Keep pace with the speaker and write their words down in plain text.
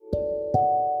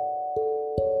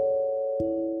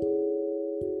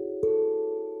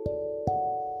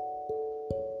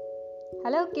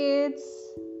Hello kids,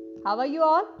 how are you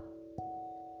all?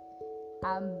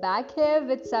 I'm back here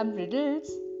with some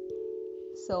riddles.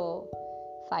 So,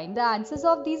 find the answers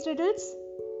of these riddles.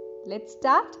 Let's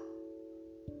start.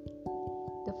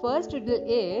 The first riddle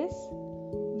is,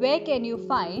 where can you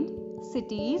find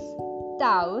cities,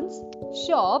 towns,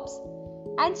 shops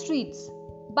and streets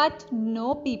but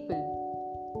no people?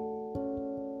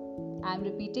 I'm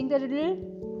repeating the riddle.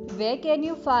 Where can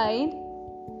you find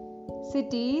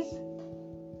cities,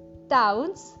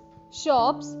 towns,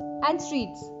 shops and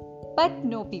streets but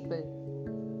no people?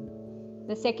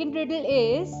 The second riddle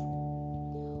is,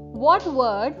 what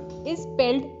word is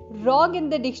spelled wrong in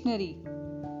the dictionary?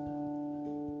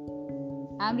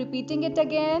 I'm repeating it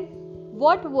again.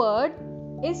 What word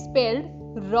is spelled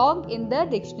wrong in the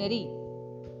dictionary?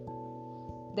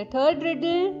 The third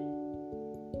riddle,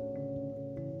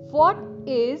 what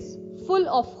is full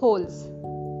of holes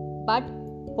but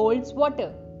holds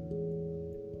water?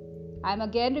 I'm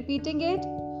again repeating it.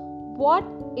 What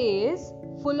is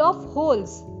full of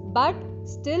holes but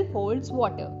still holds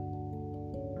water?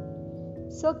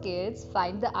 So kids,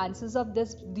 find the answers of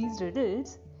these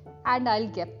riddles and I'll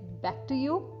get back to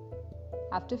you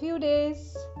after a few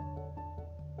days.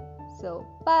 So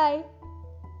bye.